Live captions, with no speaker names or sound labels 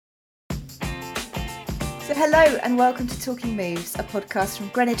Hello and welcome to Talking Moves, a podcast from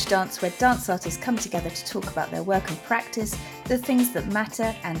Greenwich Dance where dance artists come together to talk about their work and practice, the things that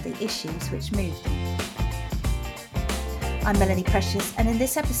matter and the issues which move them. I'm Melanie Precious, and in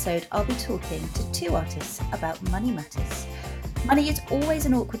this episode I'll be talking to two artists about money matters. Money is always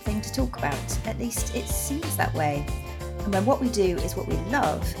an awkward thing to talk about, at least it seems that way. And when what we do is what we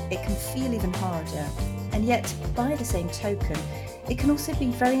love, it can feel even harder. And yet, by the same token, it can also be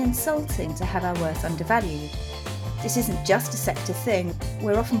very insulting to have our worth undervalued. This isn't just a sector thing.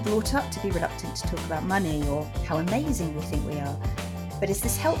 We're often brought up to be reluctant to talk about money or how amazing we think we are. But is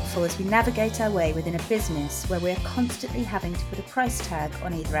this helpful as we navigate our way within a business where we're constantly having to put a price tag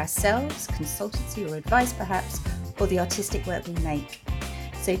on either ourselves, consultancy or advice perhaps, or the artistic work we make?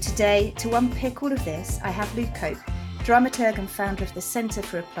 So today, to unpick all of this, I have Lou Cope, dramaturg and founder of the Centre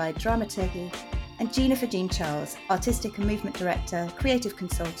for Applied Dramaturgy, and Jeanefer Jean-Charles, artistic and movement director, creative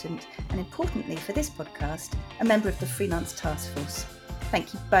consultant, and importantly for this podcast, a member of the freelance task force.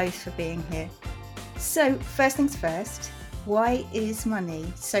 Thank you both for being here. So, first things first, why is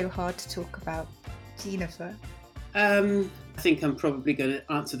money so hard to talk about? Jeanefer? I think I'm probably going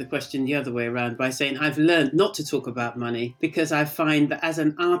to answer the question the other way around by saying I've learned not to talk about money because I find that as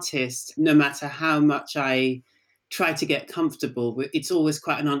an artist, no matter how much I try to get comfortable, it's always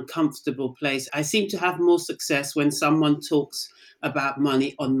quite an uncomfortable place. I seem to have more success when someone talks about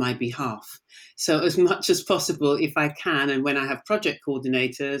money on my behalf. So as much as possible, if I can, and when I have project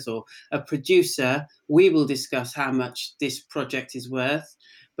coordinators or a producer, we will discuss how much this project is worth,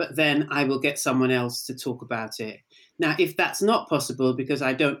 but then I will get someone else to talk about it. Now, if that's not possible, because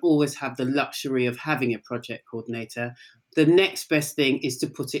I don't always have the luxury of having a project coordinator, the next best thing is to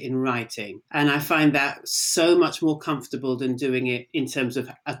put it in writing. And I find that so much more comfortable than doing it in terms of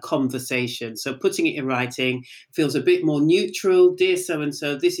a conversation. So putting it in writing feels a bit more neutral. Dear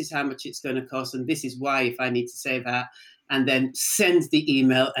so-and-so, this is how much it's going to cost. And this is why, if I need to say that, and then send the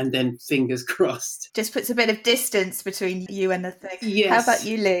email and then fingers crossed. Just puts a bit of distance between you and the thing. Yes. How about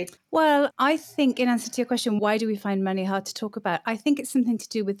you, Lou? Well, I think in answer to your question, why do we find money hard to talk about? I think it's something to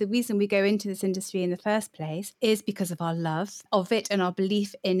do with the reason we go into this industry in the first place is because of our love of it and our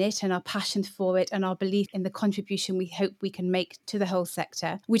belief in it and our passion for it and our belief in the contribution we hope we can make to the whole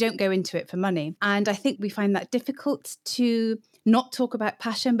sector. We don't go into it for money. And I think we find that difficult to not talk about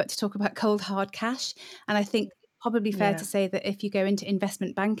passion, but to talk about cold, hard cash. And I think probably fair to say that if you go into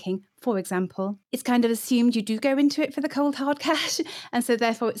investment banking, for example, it's kind of assumed you do go into it for the cold hard cash. And so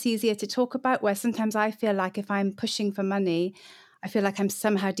therefore it's easier to talk about, where sometimes I feel like if I'm pushing for money, I feel like I'm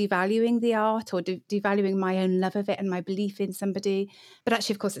somehow devaluing the art or devaluing my own love of it and my belief in somebody. But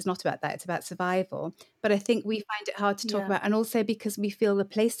actually, of course, it's not about that. It's about survival. But I think we find it hard to talk about. And also because we feel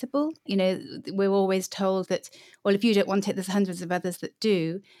replaceable. You know, we're always told that, well, if you don't want it, there's hundreds of others that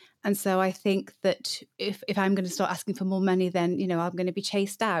do. And so I think that if I'm going to start asking for more money, then, you know, I'm going to be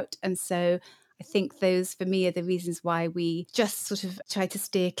chased out. And so I think those, for me, are the reasons why we just sort of try to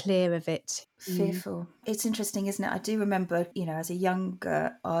steer clear of it. Fearful. It's interesting, isn't it? I do remember, you know, as a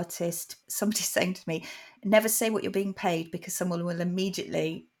younger artist, somebody saying to me, never say what you're being paid because someone will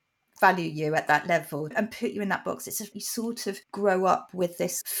immediately value you at that level and put you in that box. It's just, you sort of grow up with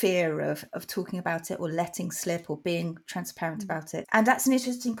this fear of talking about it or letting slip or being transparent about it. And that's an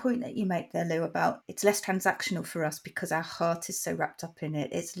interesting point that you make there, Lou, about it's less transactional for us because our heart is so wrapped up in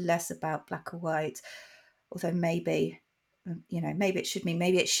it. It's less about black or white, although maybe, you know, maybe it should be,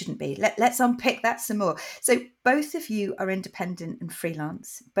 maybe it shouldn't be. Let's unpick that some more. So both of you are independent and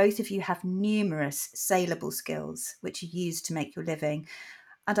freelance. Both of you have numerous saleable skills which you use to make your living.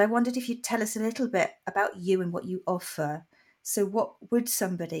 And I wondered if you'd tell us a little bit about you and what you offer. So what would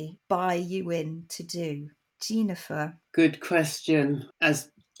somebody buy you in to do? Jeanefer? Good question.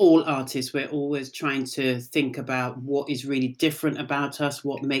 As all artists, we're always trying to think about what is really different about us,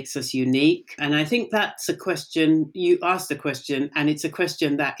 what makes us unique. And I think that's a question, you asked the question, and it's a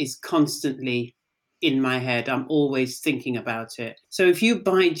question that is constantly in my head. I'm always thinking about it. So if you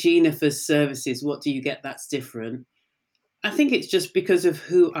buy Jeanefer's services, what do you get that's different? I think it's just because of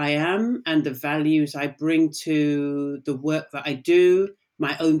who I am and the values I bring to the work that I do,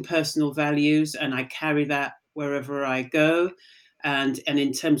 my own personal values, and I carry that wherever I go. And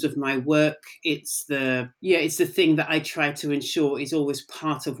in terms of my work, it's the thing that I try to ensure is always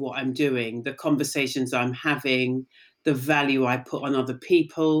part of what I'm doing, the conversations I'm having, the value I put on other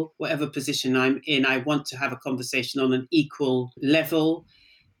people, whatever position I'm in, I want to have a conversation on an equal level.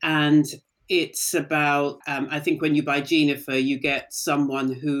 And it's about, I think when you buy Jeanefer, you get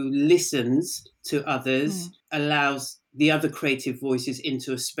someone who listens to others, allows the other creative voices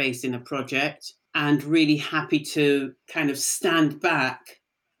into a space in a project, and really happy to kind of stand back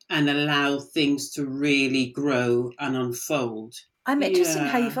and allow things to really grow and unfold. I'm interested in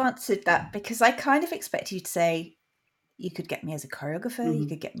how you've answered that, because I kind of expect you to say, you could get me as a choreographer, you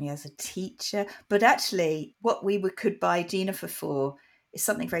could get me as a teacher, but actually what we could buy Jeanefer for is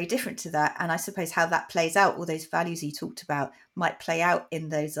something very different to that. And I suppose how that plays out, all those values you talked about, might play out in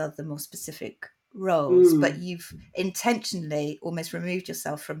those other more specific roles. But you've intentionally almost removed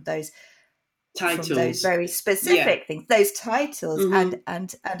yourself from those titles, from those very specific things, those titles,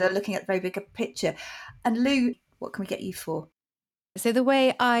 and are looking at the very bigger picture. And Lou, what can we get you for? So the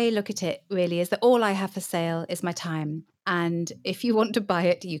way I look at it really is that all I have for sale is my time. And if you want to buy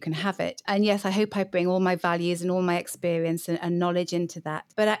it, you can have it. And yes, I hope I bring all my values and all my experience and knowledge into that.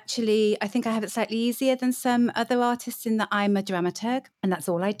 But actually, I think I have it slightly easier than some other artists in that I'm a dramaturg and that's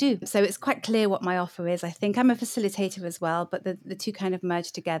all I do. So it's quite clear what my offer is. I think I'm a facilitator as well, but the two kind of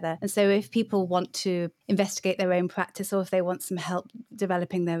merge together. And so if people want to investigate their own practice, or if they want some help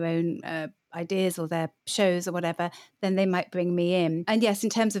developing their own ideas or their shows or whatever, then they might bring me in. And yes, in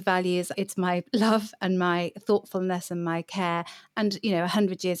terms of values, it's my love and my thoughtfulness and my care and,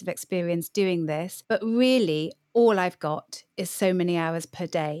 100 years of experience doing this. But really, all I've got is so many hours per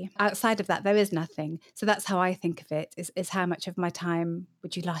day. Outside of that, there is nothing. So that's how I think of it, is how much of my time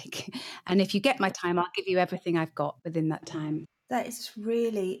would you like? And if you get my time, I'll give you everything I've got within that time. That is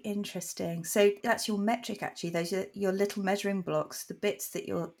really interesting. So that's your metric, actually. Those are your little measuring blocks, the bits that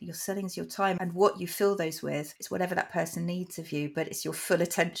you're selling as your time, and what you fill those with is whatever that person needs of you, but it's your full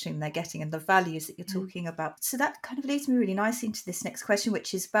attention they're getting and the values that you're talking about. So that kind of leads me really nicely into this next question,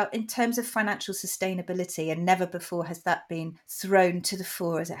 which is about in terms of financial sustainability, and never before has that been thrown to the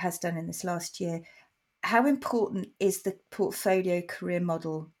fore as it has done in this last year. How important is the portfolio career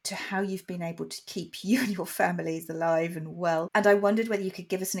model to how you've been able to keep you and your families alive and well? And I wondered whether you could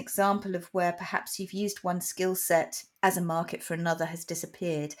give us an example of where perhaps you've used one skill set as a market for another has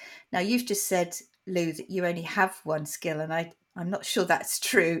disappeared. Now, you've just said, Lou, that you only have one skill, and I'm not sure that's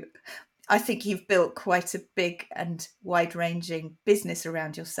true. I think you've built quite a big and wide-ranging business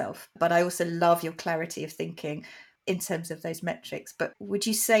around yourself. But I also love your clarity of thinking in terms of those metrics. But would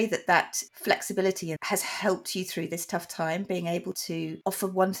you say that flexibility has helped you through this tough time, being able to offer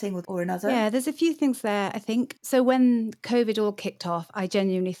one thing or another? Yeah, there's a few things there, I think. So when COVID all kicked off, I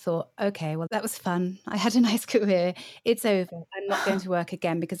genuinely thought, okay, well, that was fun. I had a nice career. It's over. I'm not going to work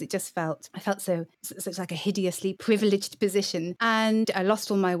again, because I felt such like a hideously privileged position. And I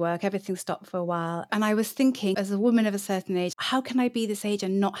lost all my work. Everything stopped for a while. And I was thinking, as a woman of a certain age, how can I be this age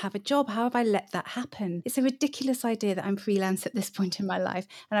and not have a job? How have I let that happen? It's a ridiculous idea that I'm freelance at this point in my life.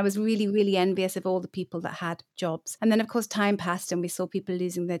 And I was really, really envious of all the people that had jobs. And then, of course, time passed and we saw people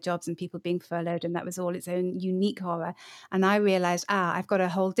losing their jobs and people being furloughed. And that was all its own unique horror. And I realized, I've got a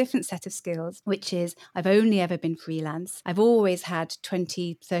whole different set of skills, which is I've only ever been freelance. I've always had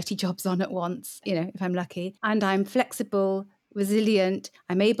 20, 30 jobs on at once, if I'm lucky. And I'm flexible, resilient.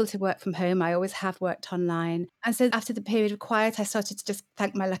 I'm able to work from home. I always have worked online. And so after the period of quiet, I started to just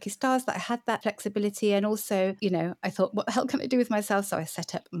thank my lucky stars that I had that flexibility. And also, I thought, what the hell can I do with myself? So I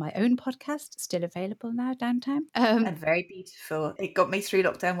set up my own podcast, still available now, Downtime. And very beautiful. It got me through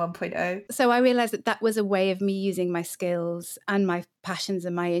lockdown 1.0. So I realized that was a way of me using my skills and my passions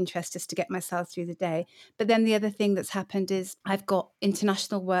and my interests just to get myself through the day. But then the other thing that's happened is I've got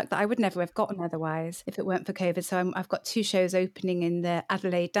international work that I would never have gotten otherwise if it weren't for COVID. So I've got 2 shows opening in the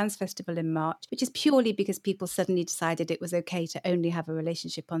Adelaide Dance Festival in March, which is purely because people suddenly decided it was okay to only have a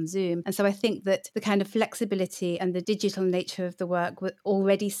relationship on Zoom. And so I think that the kind of flexibility and the digital nature of the work would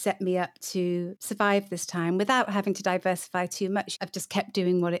already set me up to survive this time without having to diversify too much. I've just kept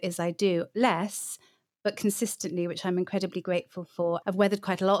doing what it is I do, less, but consistently, which I'm incredibly grateful for. I've weathered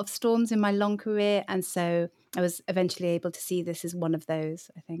quite a lot of storms in my long career, and so I was eventually able to see this as one of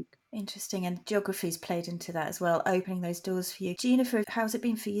those, I think. Interesting, and geography's played into that as well, opening those doors for you. Jeanefer, how's it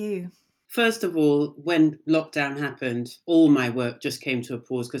been for you? First of all, when lockdown happened, all my work just came to a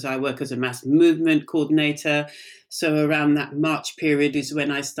pause because I work as a mass movement coordinator. So around that March period is when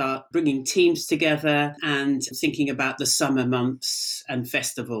I start bringing teams together and thinking about the summer months and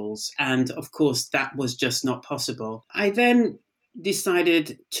festivals. And of course, that was just not possible. I then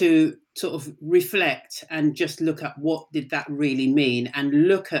decided to sort of reflect and just look at what did that really mean and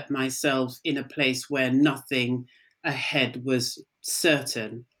look at myself in a place where nothing ahead was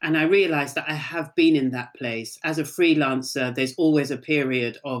certain. And I realized that I have been in that place. As a freelancer, there's always a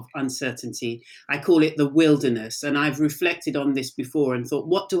period of uncertainty. I call it the wilderness. And I've reflected on this before and thought,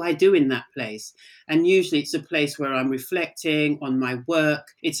 what do I do in that place? And usually it's a place where I'm reflecting on my work.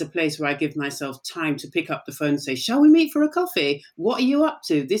 It's a place where I give myself time to pick up the phone and say, shall we meet for a coffee? What are you up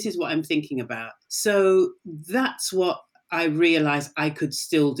to? This is what I'm thinking about. So that's what I realized I could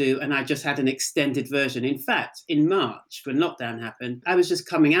still do, and I just had an extended version. In fact, in March, when lockdown happened, I was just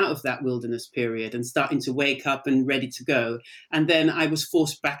coming out of that wilderness period and starting to wake up and ready to go. And then I was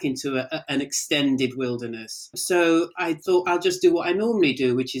forced back into an extended wilderness. So I thought I'll just do what I normally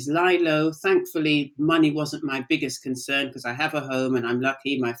do, which is lie low. Thankfully, money wasn't my biggest concern because I have a home and I'm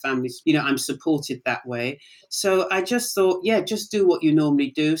lucky. My family's, I'm supported that way. So I just thought, yeah, just do what you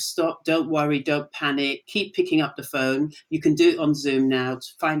normally do. Stop, don't worry, don't panic, keep picking up the phone. You can do it on Zoom now to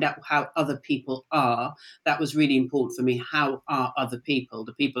find out how other people are. That was really important for me. How are other people,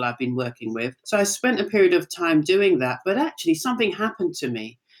 the people I've been working with? So I spent a period of time doing that, but actually something happened to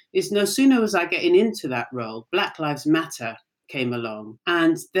me. Is no sooner was I getting into that role, Black Lives Matter came along.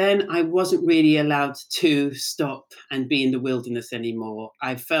 And then I wasn't really allowed to stop and be in the wilderness anymore.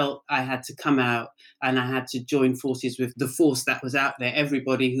 I felt I had to come out and I had to join forces with the force that was out there.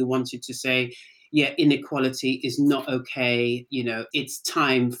 Everybody who wanted to say, yeah, inequality is not okay. It's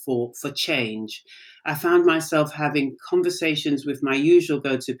time for change. I found myself having conversations with my usual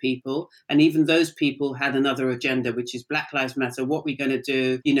go-to people. And even those people had another agenda, which is Black Lives Matter. What we're going to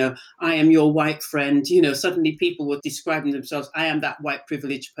do, I am your white friend. Suddenly people were describing themselves. I am that white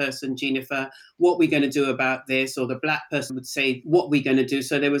privileged person, Jeanefer. What we're going to do about this? Or the Black person would say, what we're going to do.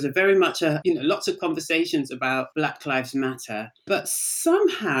 So there was a very much lots of conversations about Black Lives Matter. But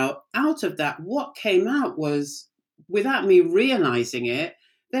somehow out of that, what came out was, without me realizing it,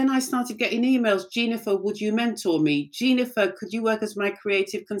 then I started getting emails. Jeanefer, would you mentor me? Jeanefer, could you work as my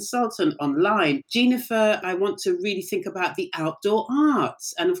creative consultant online? Jeanefer, I want to really think about the outdoor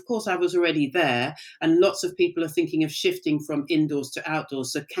arts. And of course, I was already there. And lots of people are thinking of shifting from indoors to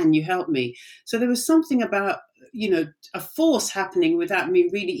outdoors. So can you help me? So there was something about, a force happening without me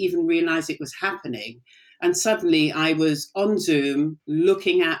really even realize it was happening. And suddenly I was on Zoom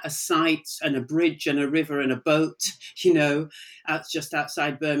looking at a site and a bridge and a river and a boat, just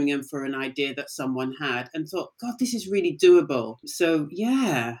outside Birmingham for an idea that someone had, and thought, God, this is really doable. So,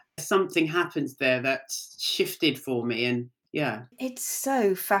 yeah, something happened there that shifted for me. And yeah. It's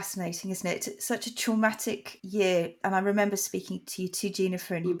so fascinating, isn't it? It's such a traumatic year. And I remember speaking to you too,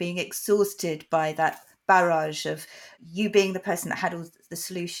 Jeanefer, and you being exhausted by that barrage of you being the person that had all the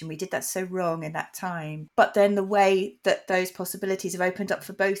solution. We did that so wrong in that time. But then the way that those possibilities have opened up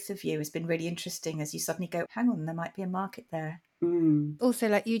for both of you has been really interesting, as you suddenly go, hang on, there might be a market there. Also,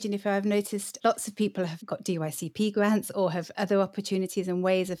 like you, Jeanefer, I've noticed lots of people have got DYCP grants or have other opportunities and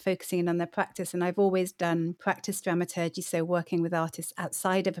ways of focusing in on their practice. And I've always done practice dramaturgy, so working with artists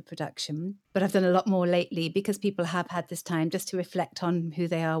outside of a production. But I've done a lot more lately because people have had this time just to reflect on who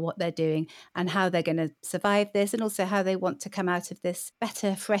they are, what they're doing, and how they're going to survive this, and also how they want to come out of this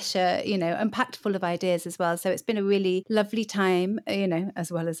better, fresher, and packed full of ideas as well. So it's been a really lovely time,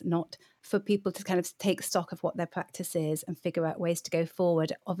 as well as not, for people to kind of take stock of what their practice is and figure out ways to go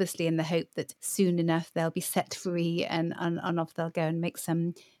forward, obviously in the hope that soon enough they'll be set free and off they'll go and make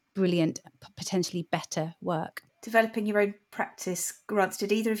some brilliant, potentially better work. Developing your own practice grants,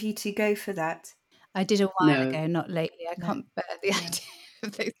 did either of you two go for that? I did a while ago, not lately. I can't bear the idea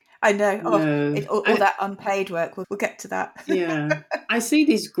of those. I know. All that unpaid work. We'll get to that. Yeah. I see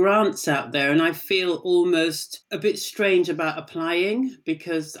these grants out there and I feel almost a bit strange about applying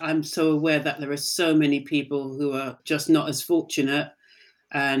because I'm so aware that there are so many people who are just not as fortunate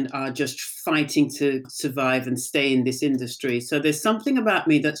and are just fighting to survive and stay in this industry. So there's something about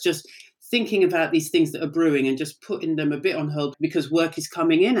me that's just thinking about these things that are brewing and just putting them a bit on hold because work is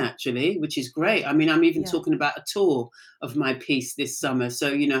coming in, actually, which is great. I mean, I'm even talking about a tour of my piece this summer.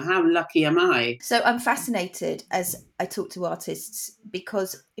 So, how lucky am I? So I'm fascinated as I talk to artists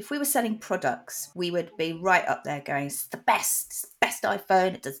because if we were selling products, we would be right up there going, it's the best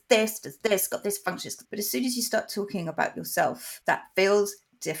iPhone, it does this, got this function. But as soon as you start talking about yourself, that feels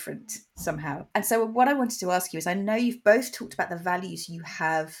different somehow. And so what I wanted to ask you is, I know you've both talked about the values you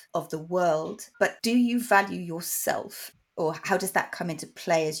have of the world, but do you value yourself, or how does that come into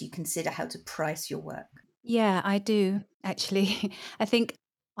play as you consider how to price your work? Yeah, I do, actually. I think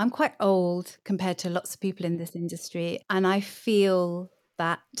I'm quite old compared to lots of people in this industry, and I feel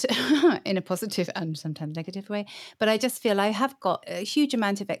that in a positive and sometimes negative way. But I just feel I have got a huge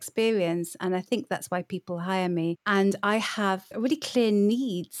amount of experience, and I think that's why people hire me. And I have really clear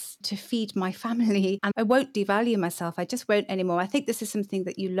needs to feed my family, and I won't devalue myself. I just won't anymore. I think this is something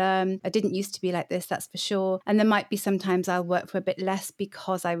that you learn. I didn't used to be like this, that's for sure. And there might be sometimes I'll work for a bit less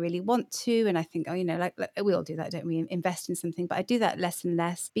because I really want to. And I think, like we all do that, don't we? Invest in something. But I do that less and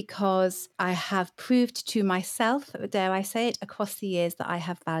less because I have proved to myself, dare I say it, across the years that I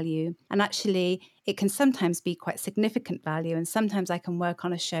have value. And actually, it can sometimes be quite significant value. And sometimes I can work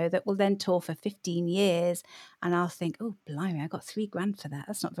on a show that will then tour for 15 years. And I'll think, oh, blimey, I got $3,000 for that.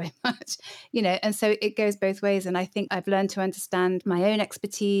 That's not very much, and so it goes both ways. And I think I've learned to understand my own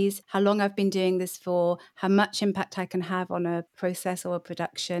expertise, how long I've been doing this for, how much impact I can have on a process or a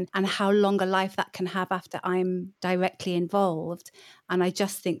production, and how long a life that can have after I'm directly involved. And I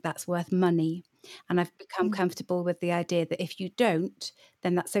just think that's worth money. And I've become comfortable with the idea that if you don't,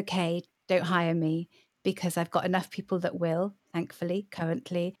 then that's okay. Don't hire me, because I've got enough people that will, thankfully,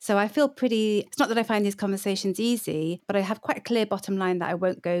 currently. So I feel it's not that I find these conversations easy, but I have quite a clear bottom line that I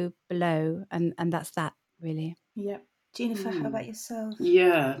won't go below. And that's that, really. Yeah. Jeanefer, how about yourself?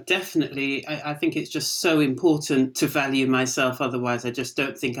 Yeah, definitely. I think it's just so important to value myself. Otherwise, I just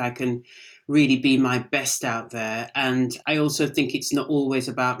don't think I can really be my best out there. And I also think it's not always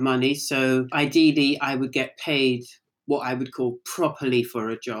about money. So ideally, I would get paid what I would call properly for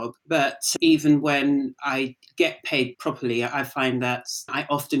a job. But even when I get paid properly, I find that I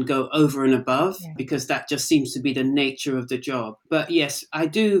often go over and above because that just seems to be the nature of the job. But yes, I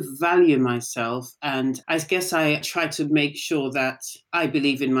do value myself. And I guess I try to make sure that I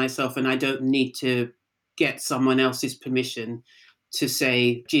believe in myself and I don't need to get someone else's permission to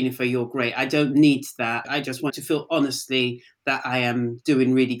say, Jeanefer, you're great. I don't need that. I just want to feel honestly that I am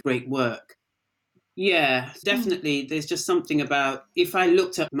doing really great work. Yeah, definitely. There's just something about if I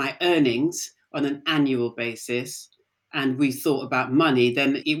looked at my earnings on an annual basis and we thought about money,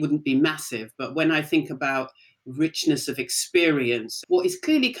 then it wouldn't be massive. But when I think about richness of experience, what is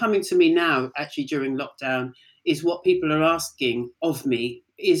clearly coming to me now, actually during lockdown, is what people are asking of me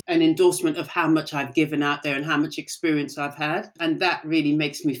is an endorsement of how much I've given out there and how much experience I've had. And that really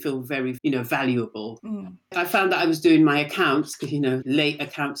makes me feel very, valuable. I found that I was doing my accounts, late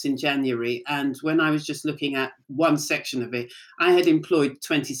accounts in January. And when I was just looking at one section of it, I had employed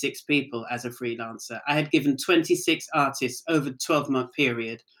 26 people as a freelancer. I had given 26 artists over a 12-month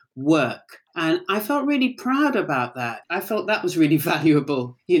period work. And I felt really proud about that. I felt that was really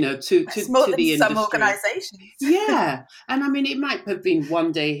valuable, to more the than industry. Some organisations. Yeah. And I mean, it might have been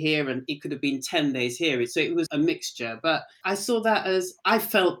one day here and it could have been 10 days here. So it was a mixture. But I saw that as I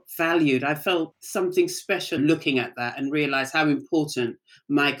felt valued. I felt something special looking at that and realised how important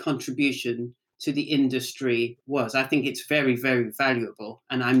my contribution to the industry was. I think it's very, very valuable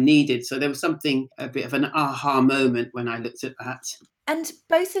and I'm needed. So there was a bit of an aha moment when I looked at that. And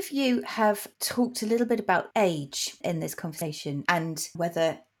both of you have talked a little bit about age in this conversation and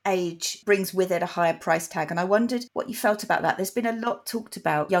whether age brings with it a higher price tag. And I wondered what you felt about that. There's been a lot talked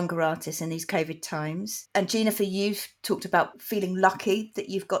about younger artists in these COVID times. And Jeanefer, you've talked about feeling lucky that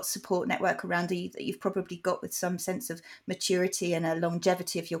you've got support network around you, that you've probably got with some sense of maturity and a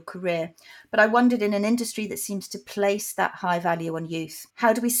longevity of your career. But I wondered, in an industry that seems to place that high value on youth,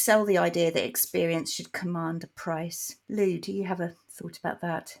 how do we sell the idea that experience should command a price? Lou, do you have a thought about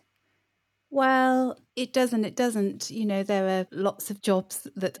that? Well, it doesn't. There are lots of jobs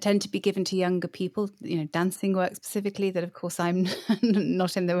that tend to be given to younger people, dancing work specifically, that of course I'm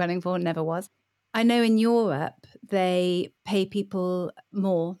not in the running for, never was. I know in Europe, they pay people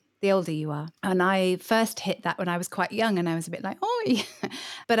more the older you are. And I first hit that when I was quite young and I was a bit like, oh, yeah.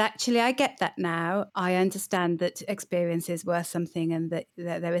 But actually I get that now. I understand that experience is worth something and that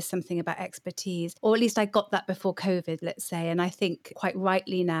there is something about expertise, or at least I got that before COVID, let's say. And I think quite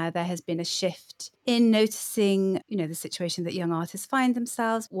rightly now there has been a shift in noticing, the situation that young artists find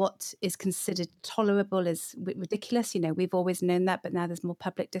themselves. What is considered tolerable is ridiculous. We've always known that, but now there's more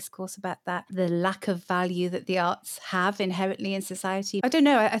public discourse about that. The lack of value that the arts have inherently in society. I don't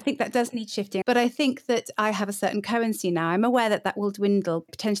know. I think that does need shifting, but I think that I have a certain currency now. I'm aware that will dwindle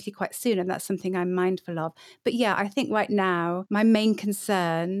potentially quite soon, and that's something I'm mindful of. But yeah, I think right now my main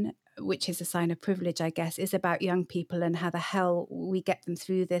concern, which is a sign of privilege, I guess, is about young people and how the hell we get them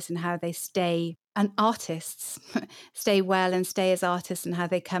through this and how they stay, and artists stay well and stay as artists, and how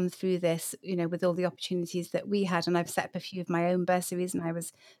they come through this, with all the opportunities that we had. And I've set up a few of my own bursaries, and I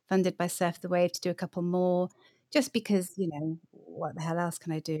was funded by Surf the Wave to do a couple more, just because, what the hell else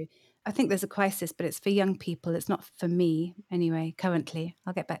can I do? I think there's a crisis, but it's for young people. It's not for me anyway, currently.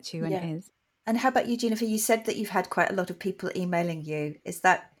 I'll get back to you when it is. And how about you, Jeanefer? You said that you've had quite a lot of people emailing you. Is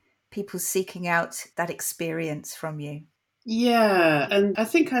that people seeking out that experience from you? Yeah, and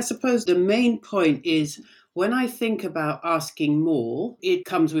I suppose the main point is when I think about asking more, it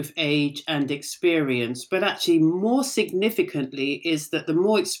comes with age and experience. But actually, more significantly is that the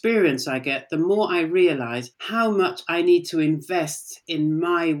more experience I get, the more I realize how much I need to invest in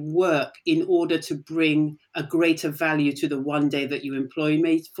my work in order to bring a greater value to the one day that you employ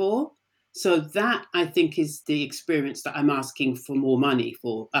me for. So that, I think, is the experience that I'm asking for more money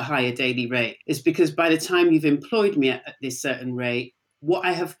for, a higher daily rate, is because by the time you've employed me at this certain rate, what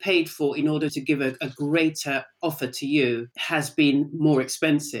I have paid for in order to give a greater offer to you has been more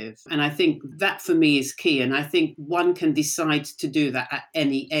expensive. And I think that for me is key. And I think one can decide to do that at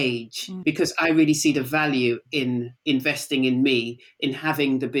any age, because I really see the value in investing in me, in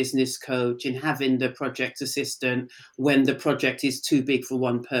having the business coach, in having the project assistant when the project is too big for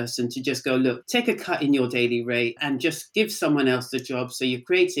one person, to just go, look, take a cut in your daily rate and just give someone else the job. So you're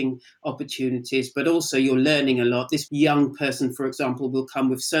creating opportunities, but also you're learning a lot. This young person, for example, will come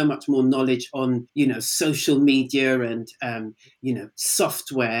with so much more knowledge on, social media and,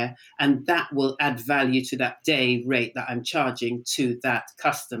 software, and that will add value to that day rate that I'm charging to that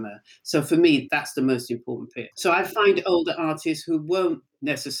customer. So for me, that's the most important bit. So I find older artists who won't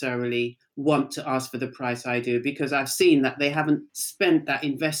necessarily want to ask for the price I do, because I've seen that they haven't spent that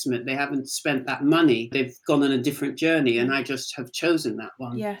investment, they haven't spent that money, they've gone on a different journey, and I just have chosen that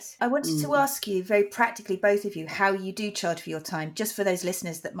one. Yes. I wanted to ask you very practically, both of you, how you do charge for your time, just for those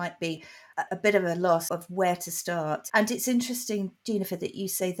listeners that might be a bit of a loss of where to start. And it's interesting, Jeanefer, that you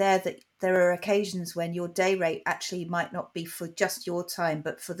say there that there are occasions when your day rate actually might not be for just your time,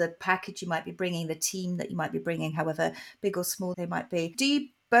 but for the package you might be bringing, the team that you might be bringing, however big or small they might be. Do you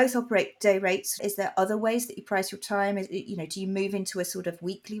both operate day rates? Is there other ways that you price your time? Do you move into a sort of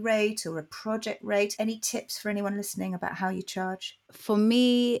weekly rate or a project rate? Any tips for anyone listening about how you charge? For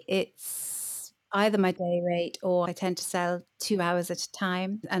me, it's either my day rate, or I tend to sell 2 hours at a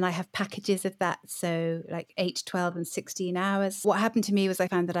time, and I have packages of that, so like 8, 12 and 16 hours. What happened to me was I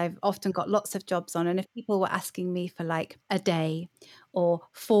found that I've often got lots of jobs on, and if people were asking me for like a day or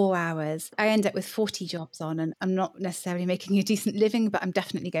 4 hours, I end up with 40 jobs on, and I'm not necessarily making a decent living, but I'm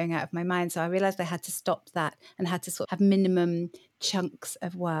definitely going out of my mind. So I realized I had to stop that and had to sort of have minimum chunks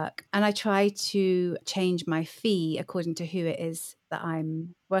of work. And I try to change my fee according to who it is that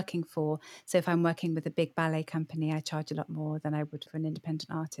I'm working for. So if I'm working with a big ballet company, I charge a lot more than I would for an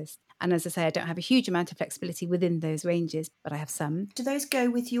independent artist. And as I say, I don't have a huge amount of flexibility within those ranges, but I have some. Do those go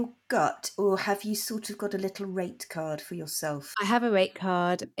with your gut, or have you sort of got a little rate card for yourself? I have a rate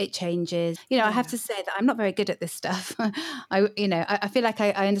card. It changes. I have to say that I'm not very good at this stuff. I feel like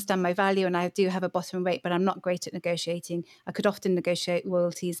I understand my value and I do have a bottom rate, but I'm not great at negotiating. I could often negotiate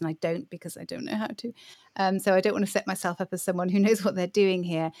royalties and I don't, because I don't know how to. So I don't want to set myself up as someone who knows what they're doing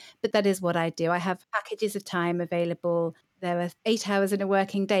here. But that is what I do. I have packages of time available. There are 8 hours in a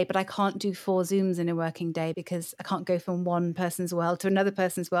working day, but I can't do 4 Zooms in a working day because I can't go from one person's world to another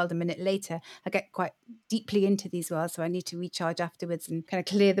person's world a minute later. I get quite deeply into these worlds, so I need to recharge afterwards and kind of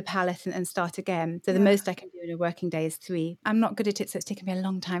clear the palette and start again. So the most I can do in a working day is 3. I'm not good at it, so it's taken me a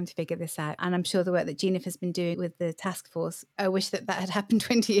long time to figure this out. And I'm sure the work that Jeanefer's been doing with the task force, I wish that had happened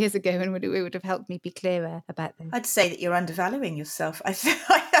 20 years ago, and it would have helped me be clearer about this. I'd say that you're undervaluing yourself. I think.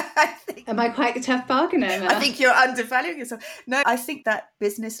 Am I quite a tough bargainer? I think you're undervaluing yourself. No, I think that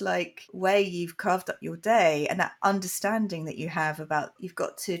business-like way you've carved up your day, and that understanding that you have about you've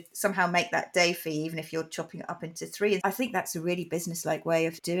got to somehow make that day fee, even if you're chopping it up into 3. I think that's a really business-like way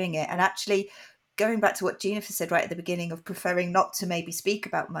of doing it. And actually, going back to what Jeanefer said right at the beginning of preferring not to maybe speak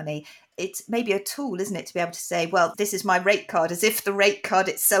about money, it's maybe a tool, isn't it, to be able to say, well, this is my rate card, as if the rate card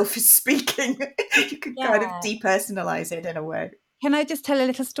itself is speaking. You could kind of depersonalize it in a way. Can I just tell a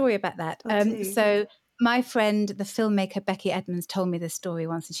little story about that? So my friend, the filmmaker Becky Edmonds, told me this story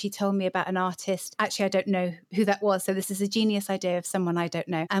once, and she told me about an artist. Actually, I don't know who that was. So this is a genius idea of someone I don't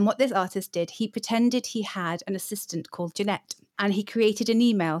know. And what this artist did, he pretended he had an assistant called Jeanette, and he created an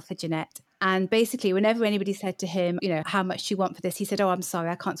email for Jeanette. And basically, whenever anybody said to him, how much do you want for this? He said, oh, I'm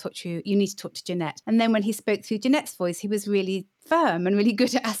sorry, I can't talk to you. You need to talk to Jeanette. And then when he spoke through Jeanette's voice, he was really firm and really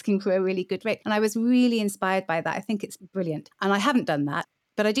good at asking for a really good rate. And I was really inspired by that. I think it's brilliant. And I haven't done that,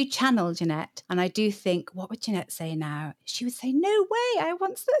 but I do channel Jeanette. And I do think, what would Jeanette say now? She would say, no way, I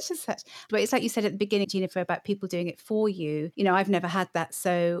want such and such. But it's like you said at the beginning, Jeanefer, about people doing it for you. I've never had that.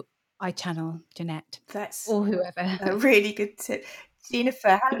 So I channel Jeanette. Or whoever. A really good tip.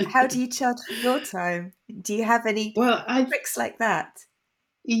 Jeanefer, how do you charge for your time? Do you have any tricks like that?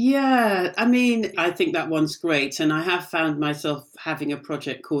 Yeah, I mean, I think that one's great. And I have found myself having a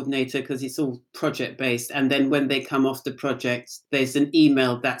project coordinator because it's all project based. And then when they come off the project, there's an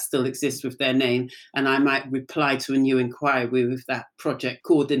email that still exists with their name. And I might reply to a new inquiry with that project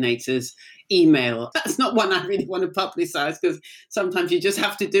coordinator's email. That's not one I really want to publicize because sometimes you just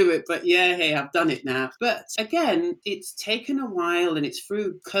have to do it. But yeah, hey, I've done it now. But again, it's taken a while, and it's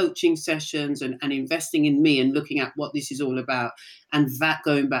through coaching sessions and investing in me and looking at what this is all about, and that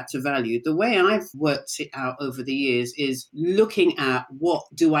going back to value. The way I've worked it out over the years is looking at what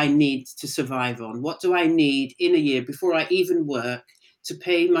do I need to survive on? What do I need in a year before I even work to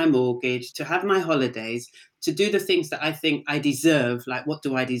pay my mortgage, to have my holidays, to do the things that I think I deserve? Like, what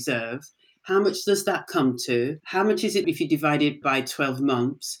do I deserve? How much does that come to? How much is it if you divide it by 12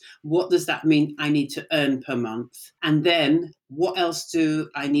 months? What does that mean I need to earn per month? And then what else do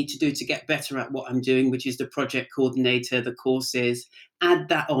I need to do to get better at what I'm doing, which is the project coordinator, the courses? Add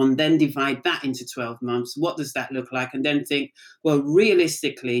that on, then divide that into 12 months. What does that look like? And then think, well,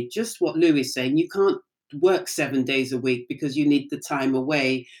 realistically, just what Lou is saying, you can't work 7 days a week because you need the time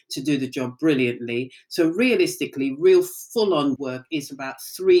away to do the job brilliantly. So realistically, real full-on work is about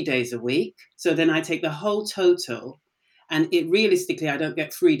 3 days a week. So then I take the whole total, and realistically, I don't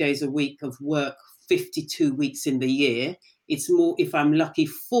get 3 days a week of work 52 weeks in the year. It's more, if I'm lucky,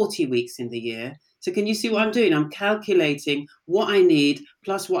 40 weeks in the year. So can you see what I'm doing? I'm calculating what I need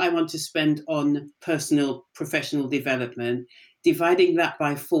plus what I want to spend on personal, professional development, dividing that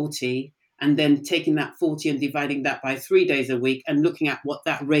by 40, and then taking that 40 and dividing that by 3 days a week and looking at what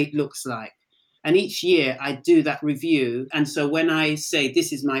that rate looks like. And each year I do that review. And so when I say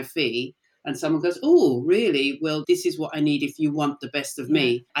this is my fee, and someone goes, oh, really? Well, this is what I need if you want the best of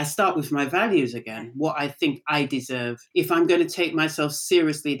me. I start with my values again, what I think I deserve. If I'm going to take myself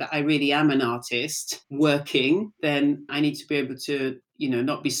seriously, that I really am an artist working, then I need to be able to,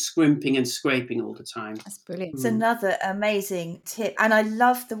 not be scrimping and scraping all the time. That's brilliant. It's another amazing tip. And I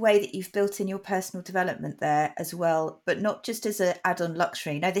love the way that you've built in your personal development there as well, but not just as an add-on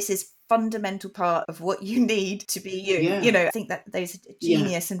luxury. No, this is fundamental part of what you need to be you. Yeah. I think that those are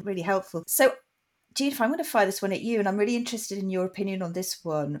genius and really helpful. So Jeanefer, I'm going to fire this one at you, and I'm really interested in your opinion on this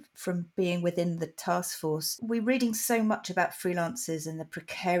one from being within the task force. We're reading so much about freelancers and the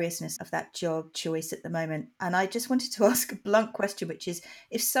precariousness of that job choice at the moment. And I just wanted to ask a blunt question, which is,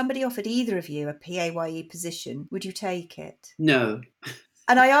 if somebody offered either of you a PAYE position, would you take it? No.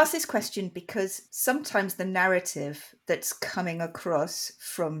 And I ask this question because sometimes the narrative that's coming across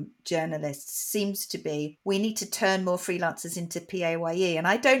from journalists seems to be, we need to turn more freelancers into PAYE. And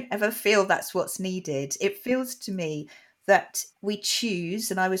I don't ever feel that's what's needed. It feels to me that we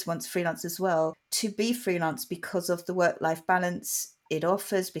choose, and I was once freelance as well, to be freelance because of the work-life balance it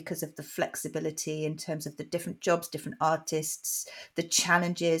offers, because of the flexibility in terms of the different jobs, different artists, the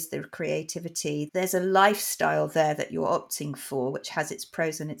challenges, the creativity. There's a lifestyle there that you're opting for, which has its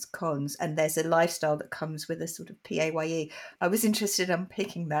pros and its cons. And there's a lifestyle that comes with a sort of PAYE. I was interested in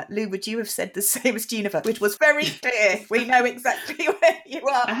unpicking that. Lou, would you have said the same as Jeanefer, which was very clear? We know exactly where you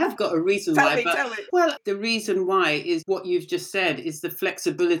are. I have got a reason Tell why. me. Well, the reason why is what you've just said, is the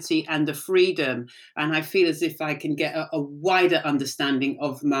flexibility and the freedom. And I feel as if I can get a wider understanding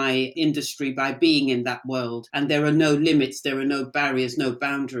of my industry by being in that world. And there are no limits, there are no barriers, no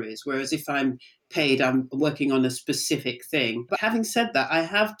boundaries. Whereas if I'm paid, I'm working on a specific thing. But having said that, I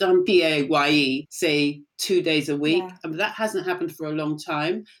have done PAYE, say 2 days a week. That hasn't happened for a long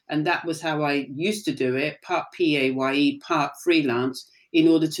time. And that was how I used to do it, part PAYE, part freelance, in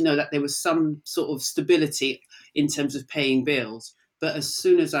order to know that there was some sort of stability in terms of paying bills. But as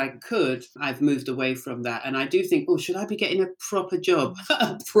soon as I could, I've moved away from that. And I do think, should I be getting a proper job?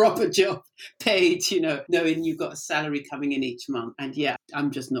 A proper job paid, knowing you've got a salary coming in each month. And yeah, I'm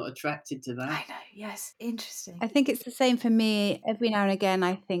just not attracted to that. I know, yes. Interesting. I think it's the same for me. Every now and again,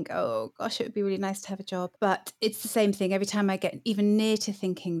 I think, oh gosh, it would be really nice to have a job. But it's the same thing. Every time I get even near to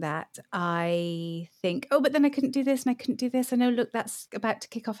thinking that, I think, but then I couldn't do this and I couldn't do this. I know, look, that's about to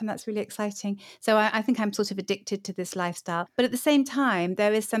kick off and that's really exciting. So I think I'm sort of addicted to this lifestyle. But at the same time,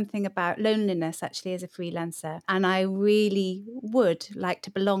 there is something about loneliness actually as a freelancer. And I really would like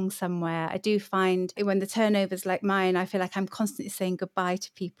to belong somewhere. I do find when the turnover's like mine, I feel like I'm constantly saying goodbye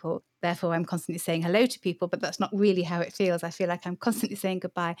to people. Therefore, I'm constantly saying hello to people, but that's not really how it feels. I feel like I'm constantly saying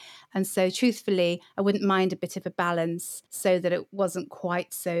goodbye. And so truthfully, I wouldn't mind a bit of a balance so that it wasn't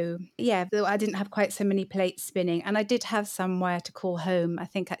quite so, I didn't have quite so many plates spinning. And I did have somewhere to call home. I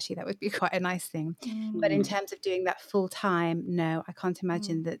think actually that would be quite a nice thing. But in terms of doing that full time, no, I can't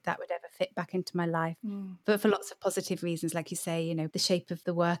imagine that would ever fit back into my life. But for lots of positive reasons, like you say, you know, the shape of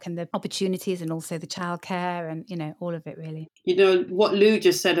the work and the opportunities and also the childcare and, you know, all of it really. You know, what Lou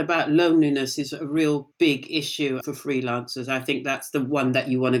just said about loneliness is a real big issue for freelancers. I think that's the one that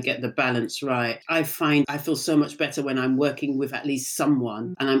you want to get the balance right. I find I feel so much better when I'm working with at least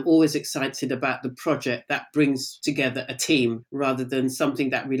someone, and I'm always excited about the project that brings together a team rather than something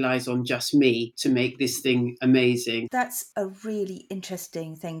that relies on just me to make this thing amazing. That's a really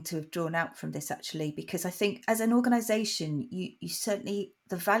interesting thing to have drawn out from this, actually, because I think as an organisation, you certainly,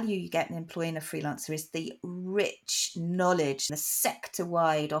 the value you get in employing a freelancer is the rich knowledge, the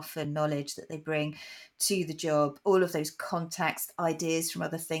sector-wide often knowledge that they bring to the job, all of those contacts, ideas from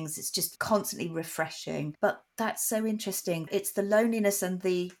other things. It's just constantly refreshing. But that's so interesting. It's the loneliness and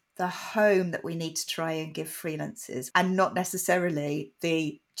the home that we need to try and give freelancers, and not necessarily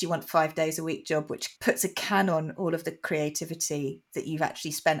the do you want 5 days a week job, which puts a can on all of the creativity that you've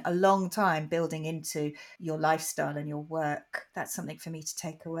actually spent a long time building into your lifestyle and your work. That's something for me to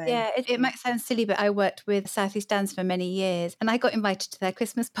take away. Yeah, it might sound silly, but I worked with South East Dance for many years and I got invited to their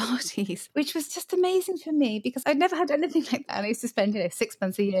Christmas parties, which was just amazing for me because I'd never had anything like that. And I used to spend, 6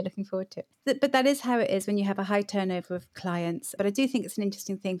 months a year looking forward to it. But that is how it is when you have a high turnover of clients. But I do think it's an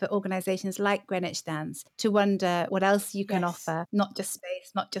interesting thing for organisations like Greenwich Dance to wonder what else you can offer, not just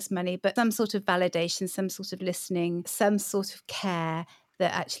space, not just money, but some sort of validation, some sort of listening, some sort of care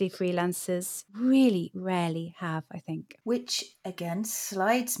that actually freelancers really rarely have, I think. Which again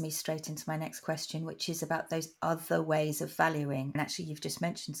slides me straight into my next question, which is about those other ways of valuing. And actually, you've just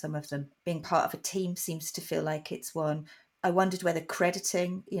mentioned some of them. Being part of a team seems to feel like it's one. I wondered whether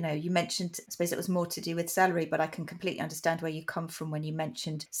crediting, you mentioned, I suppose it was more to do with salary, but I can completely understand where you come from when you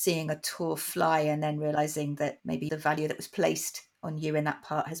mentioned seeing a tour fly and then realising that maybe the value that was placed on you in that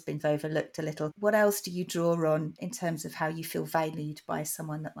part has been overlooked a little. What else do you draw on in terms of how you feel valued by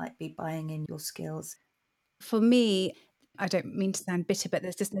someone that might be buying in your skills? For me, I don't mean to sound bitter, but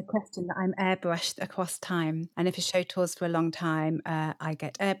there's just no question that I'm airbrushed across time. And if a show tours for a long time, I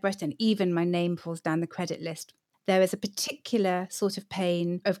get airbrushed and even my name falls down the credit list. There is a particular sort of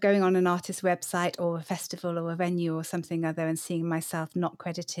pain of going on an artist's website or a festival or a venue or something other and seeing myself not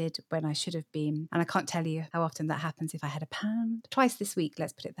credited when I should have been. And I can't tell you how often that happens if I had a pound. Twice this week,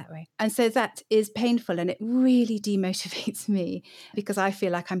 let's put it that way. And so that is painful and it really demotivates me because I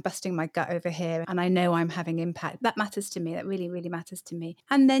feel like I'm busting my gut over here and I know I'm having impact. That matters to me. That really, really matters to me.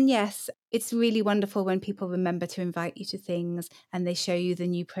 And then, yes, it's really wonderful when people remember to invite you to things and they show you the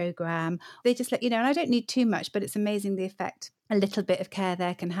new program. They just let you know, and I don't need too much, but it's amazing the effect a little bit of care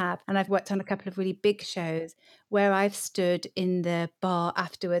there can have. And I've worked on a couple of really big shows where I've stood in the bar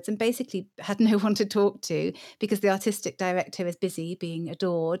afterwards and basically had no one to talk to because the artistic director is busy being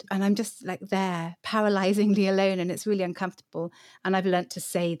adored. And I'm just like there, paralyzingly alone, and it's really uncomfortable. And I've learnt to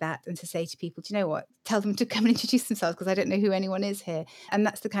say that and to say to people, do you know what? Tell them to come and introduce themselves because I don't know who anyone is here. And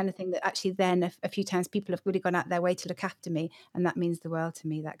that's the kind of thing that actually then a few times people have really gone out their way to look after me. And that means the world to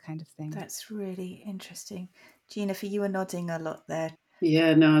me, that kind of thing. That's really interesting. Jeanefer, you were nodding a lot there.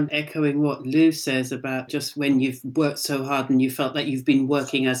 Yeah, no, I'm echoing what Lou says about just when you've worked so hard and you felt that you've been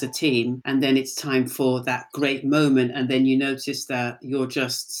working as a team and then it's time for that great moment and then you notice that you're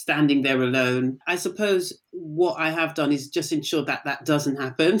just standing there alone. I suppose what I have done is just ensure that that doesn't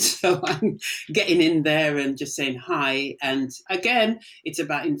happen. So I'm getting in there and just saying hi. And again, it's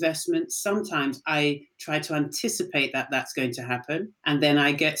about investment. Sometimes I try to anticipate that that's going to happen. And then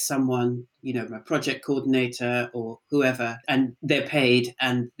I get someone, my project coordinator or whoever, and they're paid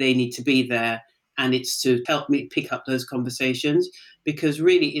and they need to be there. And it's to help me pick up those conversations because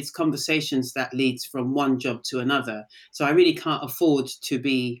really it's conversations that leads from one job to another. So I really can't afford to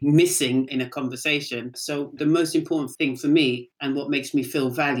be missing in a conversation. So the most important thing for me and what makes me feel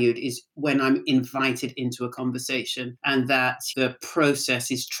valued is when I'm invited into a conversation and that the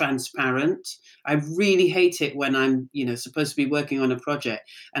process is transparent. I really hate it when I'm, supposed to be working on a project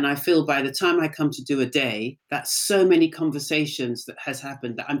and I feel by the time I come to do a day, that's so many conversations that has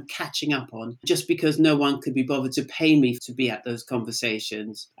happened that I'm catching up on just because no one could be bothered to pay me to be at those conversations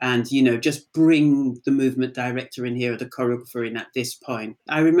and, just bring the movement director in here or the choreographer in at this point.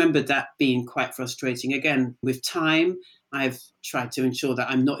 I remember that being quite frustrating. Again, with time, I've tried to ensure that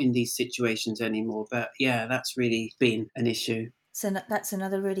I'm not in these situations anymore. But yeah, that's really been an issue. So that's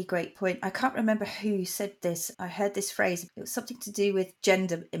another really great point. I can't remember who said this. I heard this phrase. It was something to do with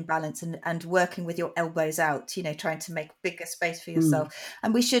gender imbalance and working with your elbows out, trying to make bigger space for yourself.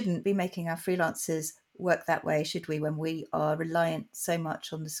 And we shouldn't be making our freelancers work that way, should we, when we are reliant so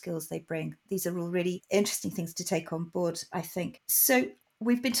much on the skills they bring? These are all really interesting things to take on board, I think. So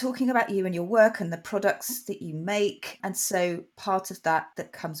We've been talking about you and your work and the products that you make. And so part of that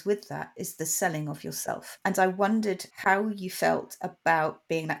comes with that is the selling of yourself. And I wondered how you felt about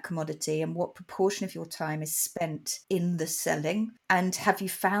being that commodity and what proportion of your time is spent in the selling. And have you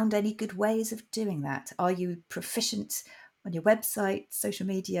found any good ways of doing that? Are you proficient on your website, social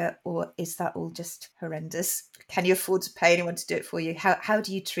media, or is that all just horrendous? Can you afford to pay anyone to do it for you? How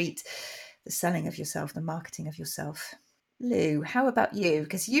do you treat the selling of yourself, the marketing of yourself? Lou, how about you?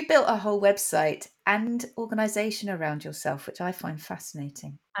 Because you built a whole website and organization around yourself, which I find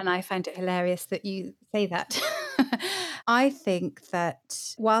fascinating. And I find it hilarious that you say that. I think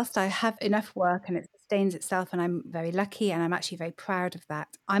that whilst I have enough work and it sustains itself, and I'm very lucky and I'm actually very proud of that,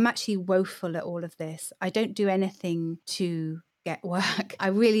 I'm actually woeful at all of this. I don't do anything to get work. I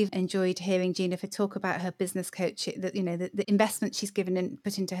really enjoyed hearing Jeanefer talk about her business coach, that, you know, the investment she's given and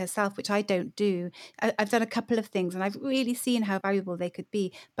put into herself, which I don't do. I've done a couple of things and I've really seen how valuable they could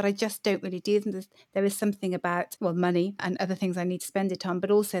be, but I just don't really do them. There is something about, well, money and other things I need to spend it on,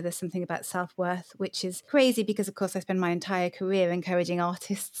 but also there's something about self-worth, which is crazy because, of course, I spend my entire career encouraging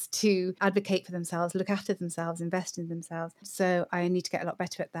artists to advocate for themselves, look after themselves, invest in themselves. So I need to get a lot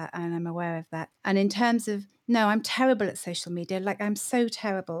better at that, and I'm aware of that. And in terms of, no, I'm terrible at social media. Like, I'm so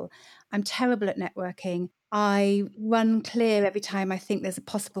terrible. I'm terrible at networking. I run clear every time I think there's a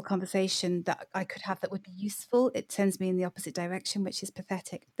possible conversation that I could have that would be useful. It sends me in the opposite direction, which is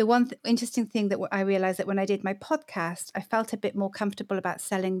pathetic. The one interesting thing that I realized that when I did my podcast, I felt a bit more comfortable about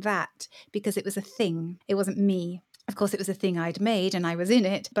selling that because it was a thing. It wasn't me. Of course, it was a thing I'd made and I was in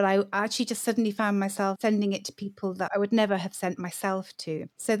it, but I actually just suddenly found myself sending it to people that I would never have sent myself to.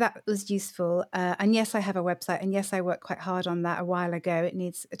 So that was useful. And yes, I have a website, and yes, I worked quite hard on that a while ago. It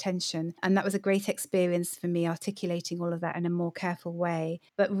needs attention. And that was a great experience for me, articulating all of that in a more careful way.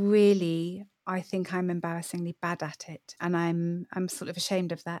 But really, I think I'm embarrassingly bad at it. And I'm sort of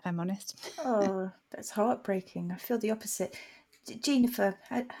ashamed of that, I'm honest. Oh, that's heartbreaking. I feel the opposite. Jeanefer,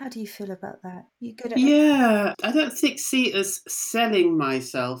 how do you feel about that? You good at it? Yeah, I don't see it as selling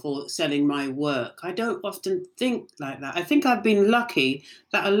myself or selling my work. I don't often think like that. I think I've been lucky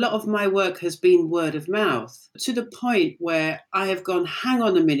that a lot of my work has been word of mouth, to the point where I have gone, hang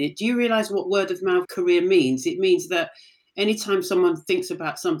on a minute, do you realize what word of mouth career means? It means that anytime someone thinks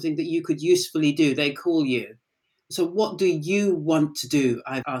about something that you could usefully do, they call you. So what do you want to do?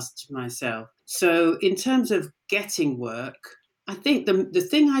 I've asked myself. So in terms of getting work, I think the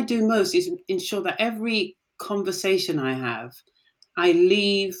thing I do most is ensure that every conversation I have, I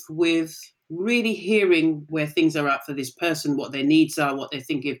leave with really hearing where things are at for this person, what their needs are, what they're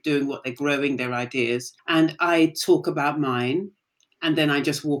thinking of doing, what they're growing, their ideas. And I talk about mine, and then I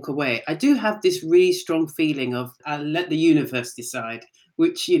just walk away. I do have this really strong feeling of I'll let the universe decide,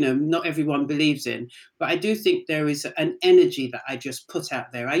 which, you know, not everyone believes in. But I do think there is an energy that I just put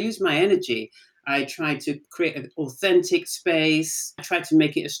out there. I use my energy. I try to create an authentic space. I try to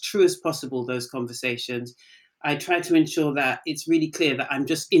make it as true as possible, those conversations. I try to ensure that it's really clear that I'm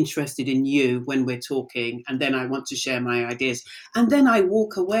just interested in you when we're talking, and then I want to share my ideas. And then I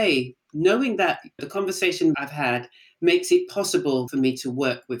walk away knowing that the conversation I've had makes it possible for me to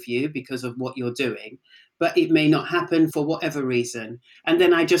work with you because of what you're doing, but it may not happen for whatever reason. And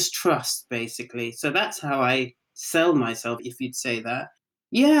then I just trust, basically. So that's how I sell myself, if you'd say that.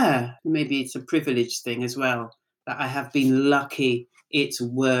 Yeah, maybe it's a privilege thing as well, that I have been lucky. It's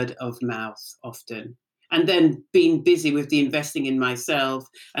word of mouth often. And then being busy with the investing in myself,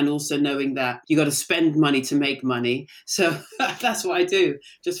 and also knowing that you got to spend money to make money. So that's what I do.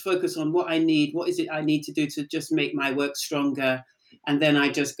 Just focus on what I need. What is it I need to do to just make my work stronger? And then I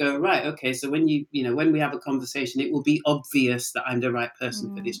just go, right, okay, so when when we have a conversation, it will be obvious that I'm the right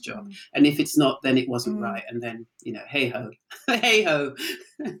person for this job. And if it's not, then it wasn't right. And then, hey ho, hey ho.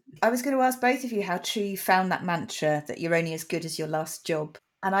 I was going to ask both of you how true you found that mantra that you're only as good as your last job.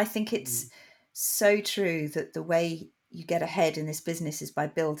 And I think it's so true that the way you get ahead in this business is by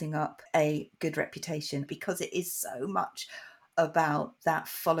building up a good reputation, because it is so much about that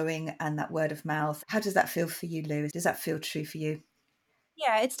following and that word of mouth. How does that feel for you, Lou? Does that feel true for you?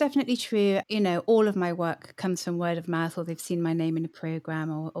 Yeah, it's definitely true. All of my work comes from word of mouth, or they've seen my name in a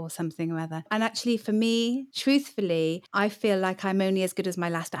program or something or other. And actually, for me, truthfully, I feel like I'm only as good as my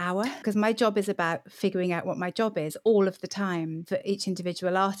last hour, because my job is about figuring out what my job is all of the time for each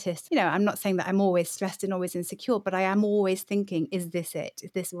individual artist. I'm not saying that I'm always stressed and always insecure, but I am always thinking, is this it?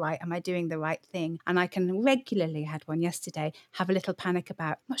 Is this right? Am I doing the right thing? And I can regularly, I had one yesterday, have a little panic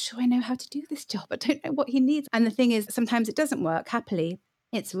about, I'm not sure I know how to do this job. I don't know what he needs. And the thing is, sometimes it doesn't work happily.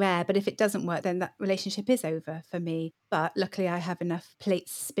 It's rare, but if it doesn't work, then that relationship is over for me. But luckily, I have enough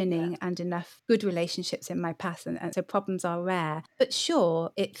plates spinning and enough good relationships in my past. And so problems are rare. But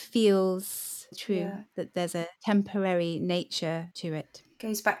sure, it feels true that there's a temporary nature to it.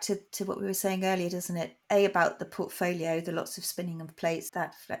 Goes back to what we were saying earlier, doesn't it? About the portfolio, the lots of spinning of plates,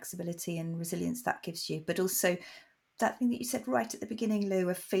 that flexibility and resilience that gives you, but also that thing that you said right at the beginning, Lou,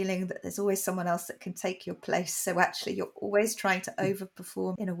 of feeling that there's always someone else that can take your place. So actually you're always trying to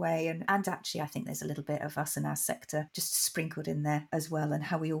overperform in a way. And actually I think there's a little bit of us in our sector just sprinkled in there as well, and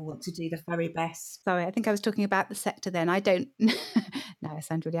how we all want to do the very best. Sorry, I think I was talking about the sector then. I don't, no, I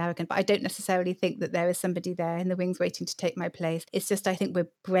sound really arrogant, but I don't necessarily think that there is somebody there in the wings waiting to take my place. It's just I think we're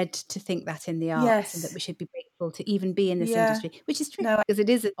bred to think that in the arts, and that we should be grateful to even be in this industry, which is true, because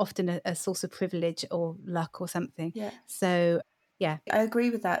it is often a source of privilege or luck or something. So, yeah. I agree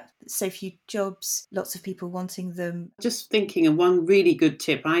with that. So few jobs, lots of people wanting them. Just thinking, and one really good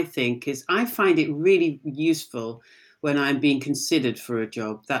tip, I think, is I find it really useful when I'm being considered for a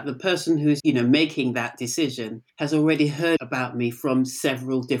job, that the person who's, making that decision has already heard about me from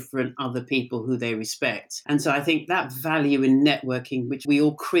several different other people who they respect. And so I think that value in networking, which we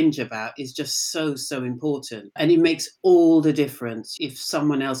all cringe about, is just so, so important. And it makes all the difference if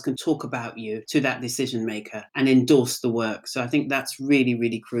someone else can talk about you to that decision maker and endorse the work. So I think that's really,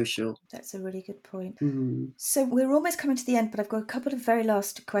 really crucial. That's a really good point. Mm. So we're almost coming to the end, but I've got a couple of very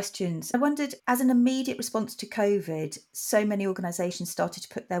last questions. I wondered, as an immediate response to COVID, so many organisations started to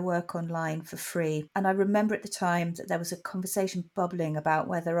put their work online for free. And I remember at the time that there was a conversation bubbling about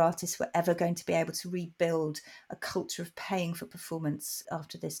whether artists were ever going to be able to rebuild a culture of paying for performance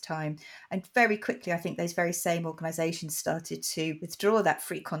after this time. And very quickly, I think those very same organisations started to withdraw that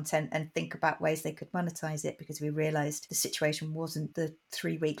free content and think about ways they could monetise it, because we realised the situation wasn't the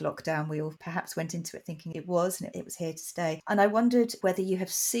 3-week lockdown we all perhaps went into it thinking it was, and it was here to stay. And I wondered whether you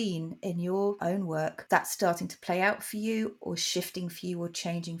have seen in your own work that starting to play out for you, or shifting for you, or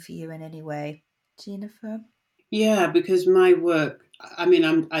changing for you in any way. Jeanefer? Yeah, because my work, I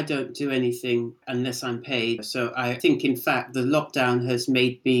don't do anything unless I'm paid. So I think, in fact, the lockdown has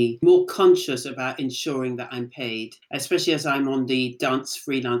made me more conscious about ensuring that I'm paid, especially as I'm on the Dance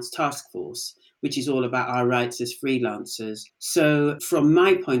Freelance Task Force, which is all about our rights as freelancers. So from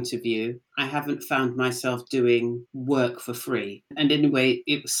my point of view, I haven't found myself doing work for free. And anyway,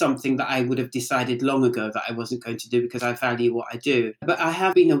 it was something that I would have decided long ago that I wasn't going to do, because I value what I do. But I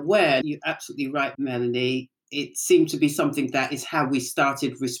have been aware, you're absolutely right, Melanie, it seemed to be something that is how we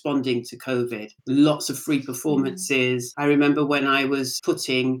started responding to COVID. Lots of free performances. I remember when I was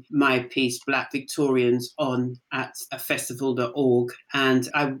putting my piece, Black Victorians, on at a festival.org, and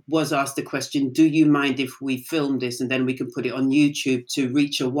I was asked the question, do you mind if we film this and then we can put it on YouTube to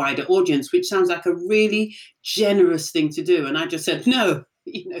reach a wider audience, which sounds like a really generous thing to do. And I just said, no.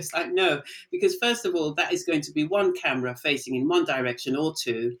 It's like, no, because first of all, that is going to be one camera facing in one direction or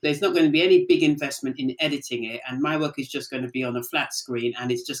two. There's not going to be any big investment in editing it. And my work is just going to be on a flat screen,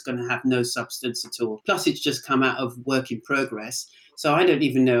 and it's just going to have no substance at all. Plus, it's just come out of work in progress. So I don't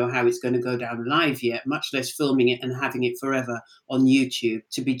even know how it's going to go down live yet, much less filming it and having it forever on YouTube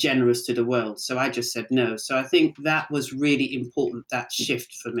to be generous to the world. So I just said no. So I think that was really important, that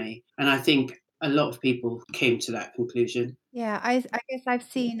shift for me. And I think a lot of people came to that conclusion. Yeah, I guess I've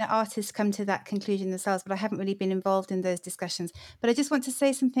seen artists come to that conclusion themselves, but I haven't really been involved in those discussions. But I just want to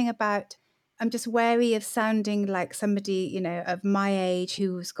say something about, I'm just wary of sounding like somebody, of my age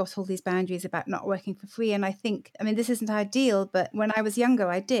who's got all these boundaries about not working for free. And I think, this isn't ideal, but when I was younger,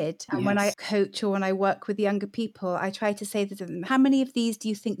 I did. And when I coach or when I work with younger people, I try to say to them, how many of these do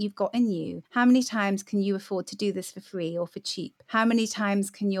you think you've got in you? How many times can you afford to do this for free or for cheap? How many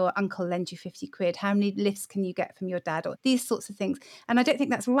times can your uncle lend you 50 quid? How many lifts can you get from your dad? Or these sorts of things. And I don't think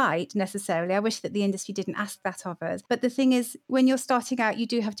that's right necessarily. I wish that the industry didn't ask that of us. But the thing is, when you're starting out, you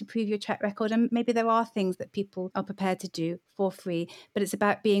do have to prove your track record. And maybe there are things that people are prepared to do for free, but it's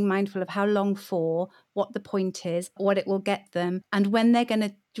about being mindful of how long for, what the point is, what it will get them, and when they're going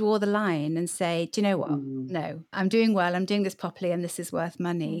to draw the line and say, do you know what? No, I'm doing well, I'm doing this properly, and this is worth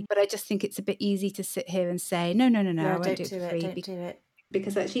money. But I just think it's a bit easy to sit here and say, no, I won't do it for free. Don't do it.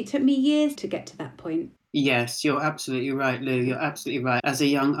 Because actually it took me years to get to that point. Yes, you're absolutely right, Lou. You're absolutely right. As a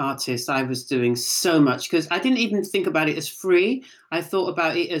young artist, I was doing so much because I didn't even think about it as free. I thought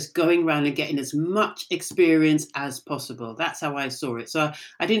about it as going around and getting as much experience as possible. That's how I saw it. So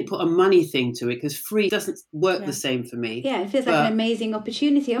I didn't put a money thing to it because free doesn't work the same for me. Yeah, it feels like an amazing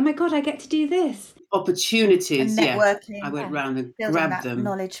opportunity. Oh my God, I get to do this. Opportunities, and networking. I went round and building grabbed that them.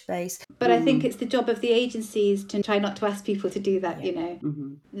 knowledge base. But I think it's the job of the agencies to try not to ask people to do that,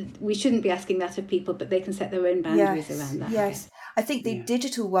 We shouldn't be asking that of people, but they can set their own boundaries around that. Yes. I think the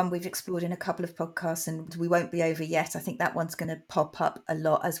digital one we've explored in a couple of podcasts, and we won't be over yet. I think that one's going to pop up a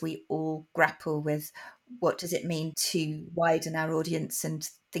lot as we all grapple with what does it mean to widen our audience and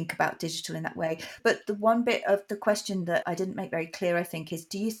think about digital in that way. But the one bit of the question that I didn't make very clear, I think, is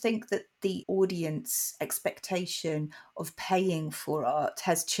do you think that the audience expectation of paying for art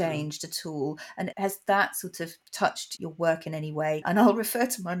has changed at all? And has that sort of touched your work in any way? And I'll refer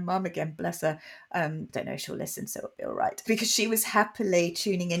to my mum again, bless her. Don't know if she'll listen, so it'll be all right. Because she was happily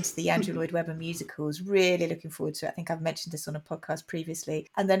tuning into the Andrew Lloyd Webber musicals, really looking forward to it. I think I've mentioned this on a podcast previously.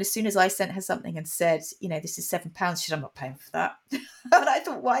 And then as soon as I sent her something and said, this is £7, she said, I'm not paying for that. And I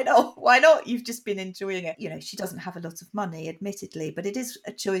thought, why not? Why not? You've just been enjoying it. She doesn't have a lot of money, admittedly, but it is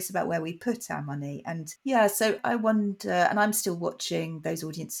a choice about where we put our money. And so I wonder, and I'm still watching those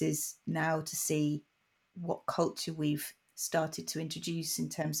audiences now to see what culture we've started to introduce in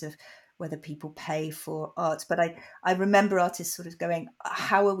terms of whether people pay for art. But I remember artists sort of going,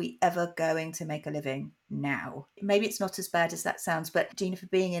 how are we ever going to make a living now? Maybe it's not as bad as that sounds, but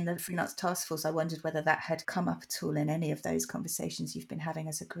Jeanefer, being in the freelance task force, I wondered whether that had come up at all in any of those conversations you've been having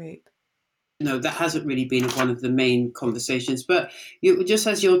as a group. No, that hasn't really been one of the main conversations. But just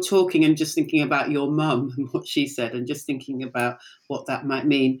as you're talking and just thinking about your mum and what she said and just thinking about what that might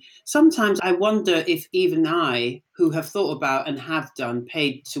mean, sometimes I wonder if even I, who have thought about and have done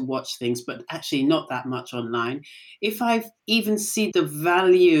paid to watch things, but actually not that much online, if I even see the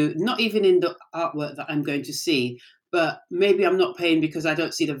value, not even in the artwork that I'm going to see, but maybe I'm not paying because I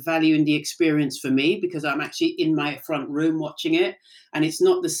don't see the value in the experience for me, because I'm actually in my front room watching it. And it's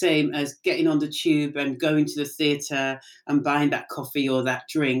not the same as getting on the tube and going to the theatre and buying that coffee or that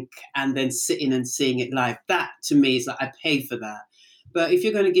drink and then sitting and seeing it live. That, to me, is like I pay for that. But if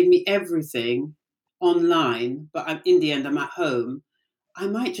you're going to give me everything online, but in the end I'm at home, I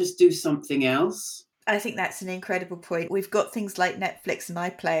might just do something else. I think that's an incredible point. We've got things like Netflix and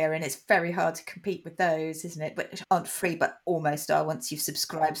iPlayer, and it's very hard to compete with those, isn't it? Which aren't free, but almost are once you've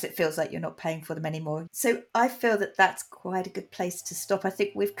subscribed. So it feels like you're not paying for them anymore. So I feel that that's quite a good place to stop. I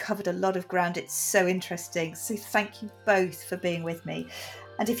think we've covered a lot of ground. It's so interesting. So thank you both for being with me.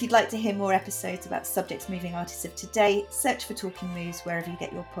 And if you'd like to hear more episodes about subjects moving artists of today, search for Talking Moves wherever you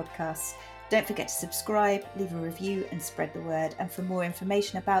get your podcasts. Don't forget to subscribe, leave a review and spread the word. And for more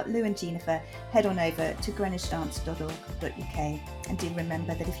information about Lou and Jeanefer, head on over to greenwichdance.org.uk. And do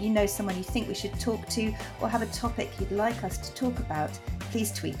remember that if you know someone you think we should talk to or have a topic you'd like us to talk about,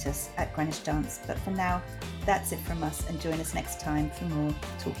 please tweet us at Greenwich Dance. But for now, that's it from us, and join us next time for more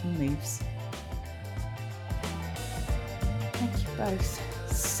Talking Moves. Thank you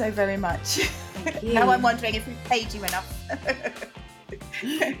both so very much. Now I'm wondering if we've paid you enough.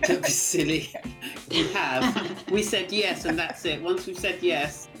 Don't be silly. We have. We said yes, and that's it. Once we've said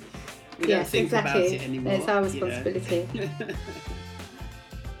yes, we don't think about it anymore. It's our responsibility.